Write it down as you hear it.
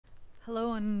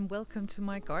Hello and welcome to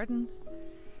my garden.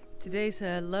 Today's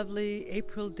a lovely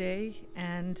April day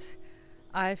and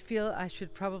I feel I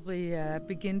should probably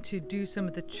begin to do some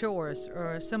of the chores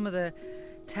or some of the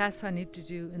tasks I need to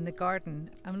do in the garden.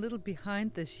 I'm a little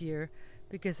behind this year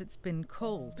because it's been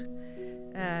cold.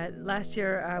 Last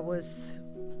year I was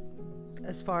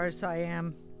as far as I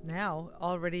am now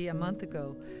already a month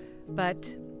ago,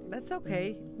 but that's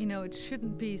okay. You know, it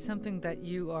shouldn't be something that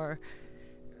you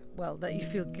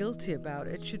feel guilty about.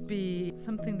 It should be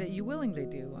something that you willingly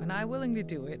do, and I willingly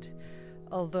do it,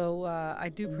 although I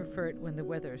do prefer it when the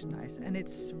weather is nice, and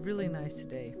it's really nice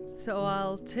today. So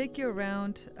I'll take you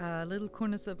around little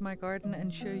corners of my garden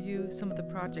and show you some of the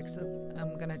projects that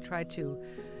I'm going to try to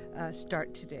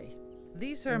start today.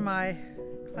 These are my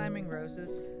climbing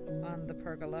roses on the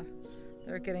pergola.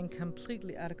 They're getting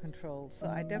completely out of control, so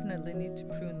I definitely need to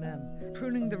prune them.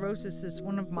 Pruning the roses is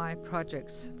one of my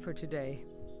projects for today.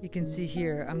 You can see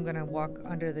here I'm going to walk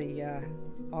under the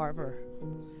arbor.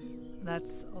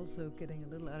 That's also getting a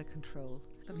little out of control.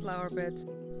 The flower beds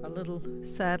are a little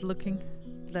sad looking.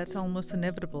 That's almost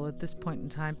inevitable at this point in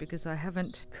time because I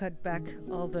haven't cut back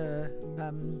all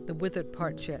the withered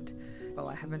parts yet. Well,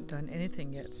 I haven't done anything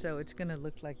yet, so it's going to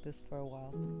look like this for a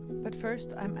while. But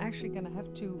first, I'm actually going to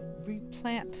have to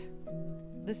replant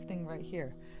this thing right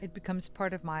here. It becomes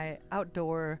part of my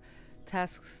outdoor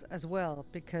tasks as well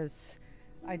because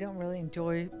I don't really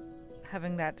enjoy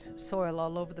having that soil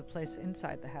all over the place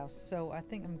inside the house. So I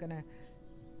think I'm going to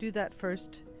do that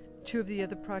first. Two of the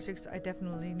other projects I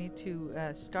definitely need to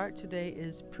start today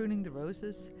is pruning the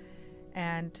roses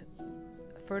and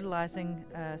fertilizing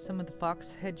some of the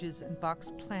box hedges and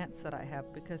box plants that I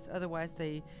have, because otherwise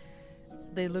they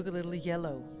look a little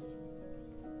yellow.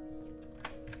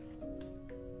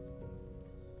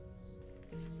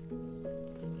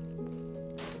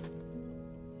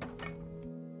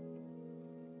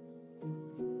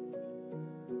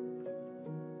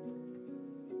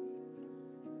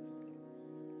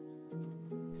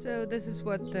 So this is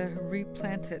what the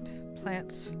replanted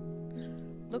plants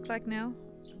look like now.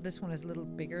 This one is a little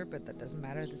bigger, but that doesn't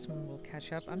matter. This one will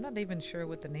catch up. I'm not even sure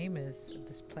what the name is of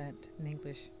this plant in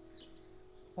English,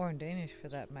 or in Danish for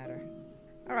that matter.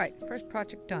 Alright, first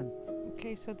project done.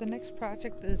 Okay, so the next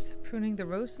project is pruning the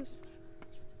roses.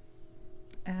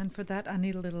 And for that I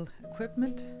need a little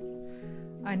equipment.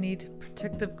 I need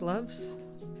protective gloves.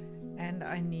 And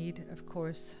I need, of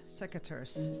course,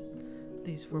 secateurs.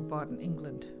 These were bought in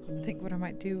England. I think what I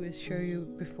might do is show you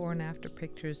before and after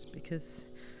pictures because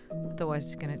otherwise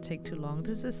it's going to take too long.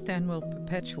 This is Stanwell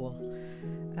Perpetual,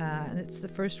 and it's the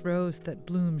first rose that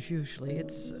blooms usually.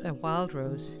 It's a wild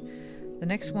rose. The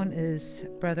next one is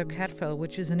Brother Catfell,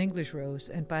 which is an English rose,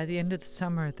 and by the end of the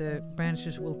summer the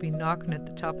branches will be knocking at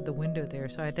the top of the window there,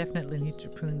 so I definitely need to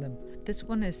prune them. This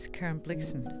one is Karl.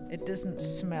 It doesn't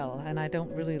smell, and I don't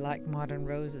really like modern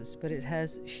roses, but it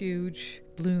has huge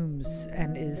blooms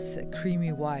and is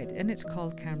creamy white, and it's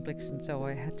called Karl, so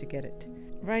I had to get it.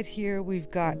 Right here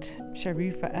we've got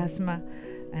Sharifa Asma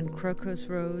and Crocus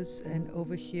Rose, and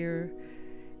over here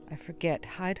I forget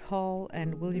Hyde Hall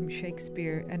and William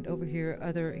Shakespeare, and over here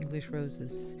other English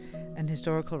roses and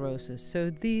historical roses. So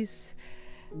these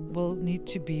will need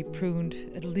to be pruned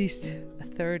at least a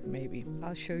third maybe.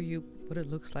 I'll show you what it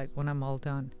looks like when I'm all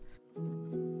done.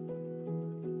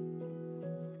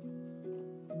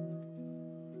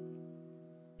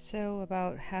 So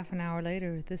about half an hour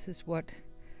later, this is what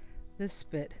this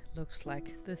bit looks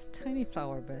like, this tiny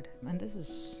flower bed. And this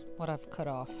is what I've cut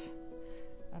off.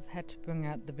 I've had to bring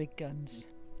out the big guns.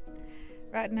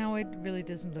 Right now it really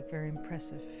doesn't look very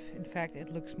impressive. In fact,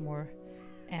 it looks more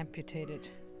amputated,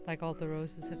 like all the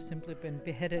roses have simply been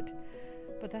beheaded.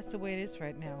 But that's the way it is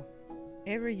right now.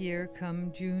 Every year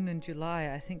come June and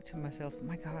July, I think to myself,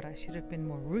 my God, I should have been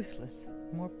more ruthless,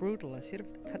 more brutal. I should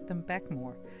have cut them back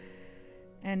more.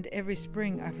 And every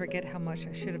spring I forget how much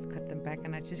I should have cut them back,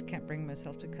 and I just can't bring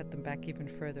myself to cut them back even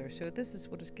further. So this is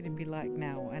what it's going to be like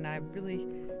now, and I really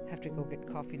have to go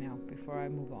get coffee now before I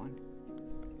move on.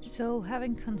 So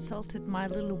having consulted my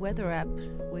little weather app,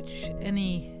 which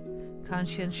any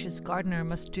conscientious gardener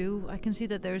must do, I can see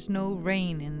that there's no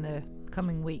rain in the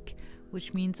coming week,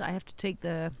 which means I have to take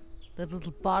the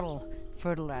little bottle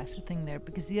fertilizer thing there,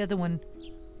 because the other one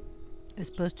is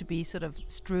supposed to be sort of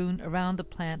strewn around the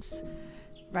plants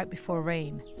right before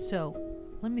rain. So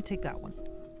let me take that one.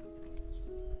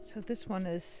 So this one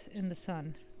is in the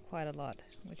sun quite a lot,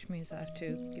 which means I have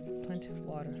to give it plenty of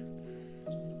water.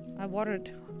 I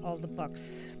watered all the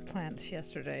box plants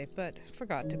yesterday, but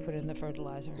forgot to put in the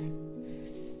fertilizer.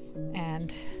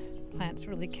 And plants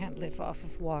really can't live off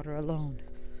of water alone,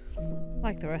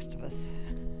 like the rest of us.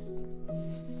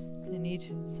 They need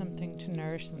need something to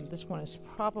nourish them. This one is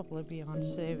probably beyond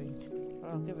saving, but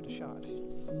I'll give it a shot.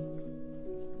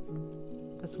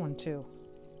 This one too.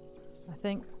 I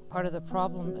think part of the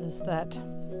problem is that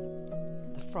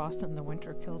the frost in the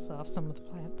winter kills off some of the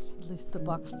plants, at least the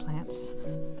box plants.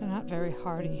 They're not very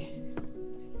hardy.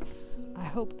 I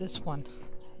hope this one,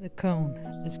 the cone,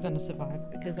 is going to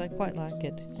survive because I quite like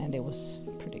it, and it was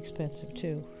pretty expensive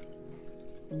too.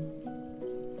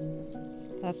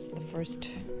 That's the first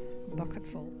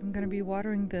bucketful. I'm going to be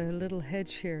watering the little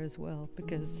hedge here as well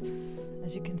because,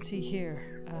 as you can see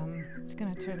here, it's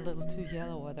going to turn a little too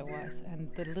yellow otherwise,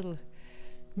 and the little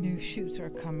new shoots are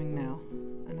coming now,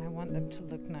 and I want them to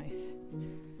look nice.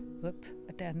 Whoop,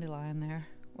 a dandelion there.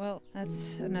 Well,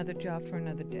 that's another job for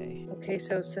another day. Okay,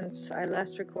 so since I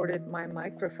last recorded, my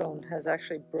microphone has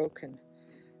actually broken.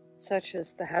 Such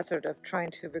is the hazard of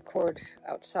trying to record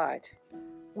outside.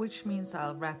 Which means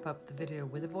I'll wrap up the video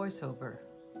with a voiceover,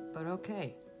 but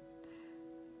okay.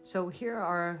 So here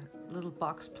are little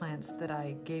box plants that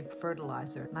I gave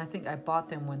fertilizer, and I think I bought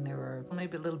them when they were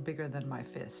maybe a little bigger than my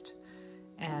fist.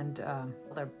 And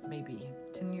they're maybe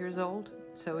 10 years old,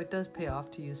 so it does pay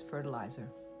off to use fertilizer.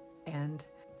 And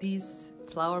these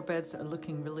flower beds are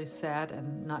looking really sad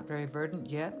and not very verdant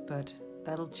yet, but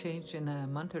that'll change in a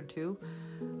month or two.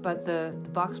 But the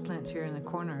box plants here in the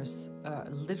corners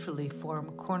literally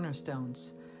form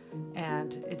cornerstones.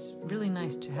 And it's really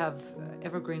nice to have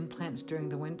evergreen plants during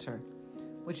the winter,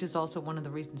 which is also one of the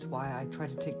reasons why I try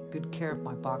to take good care of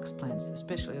my box plants,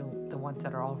 especially the ones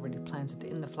that are already planted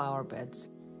in the flower beds.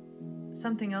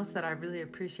 Something else that I really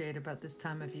appreciate about this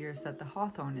time of year is that the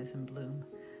hawthorn is in bloom.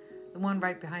 The one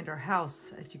right behind our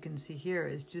house, as you can see here,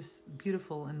 is just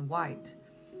beautiful and white.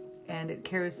 And it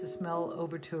carries the smell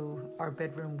over to our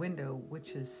bedroom window,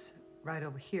 which is right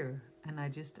over here. And I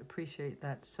just appreciate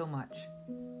that so much.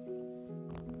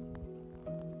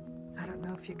 I don't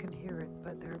know if you can hear it,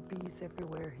 but there are bees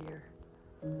everywhere here.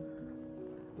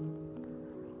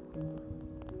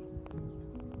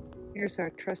 Here's our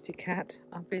trusty cat,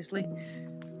 obviously.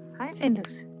 Hi,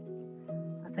 Findus.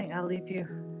 I think I'll leave you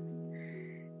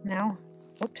now.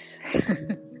 Oops.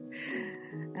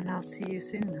 And I'll see you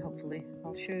soon, hopefully.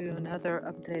 I'll show you another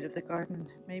update of the garden,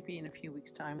 maybe in a few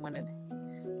weeks' time when it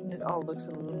all looks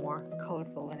a little more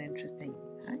colorful and interesting.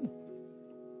 Hi.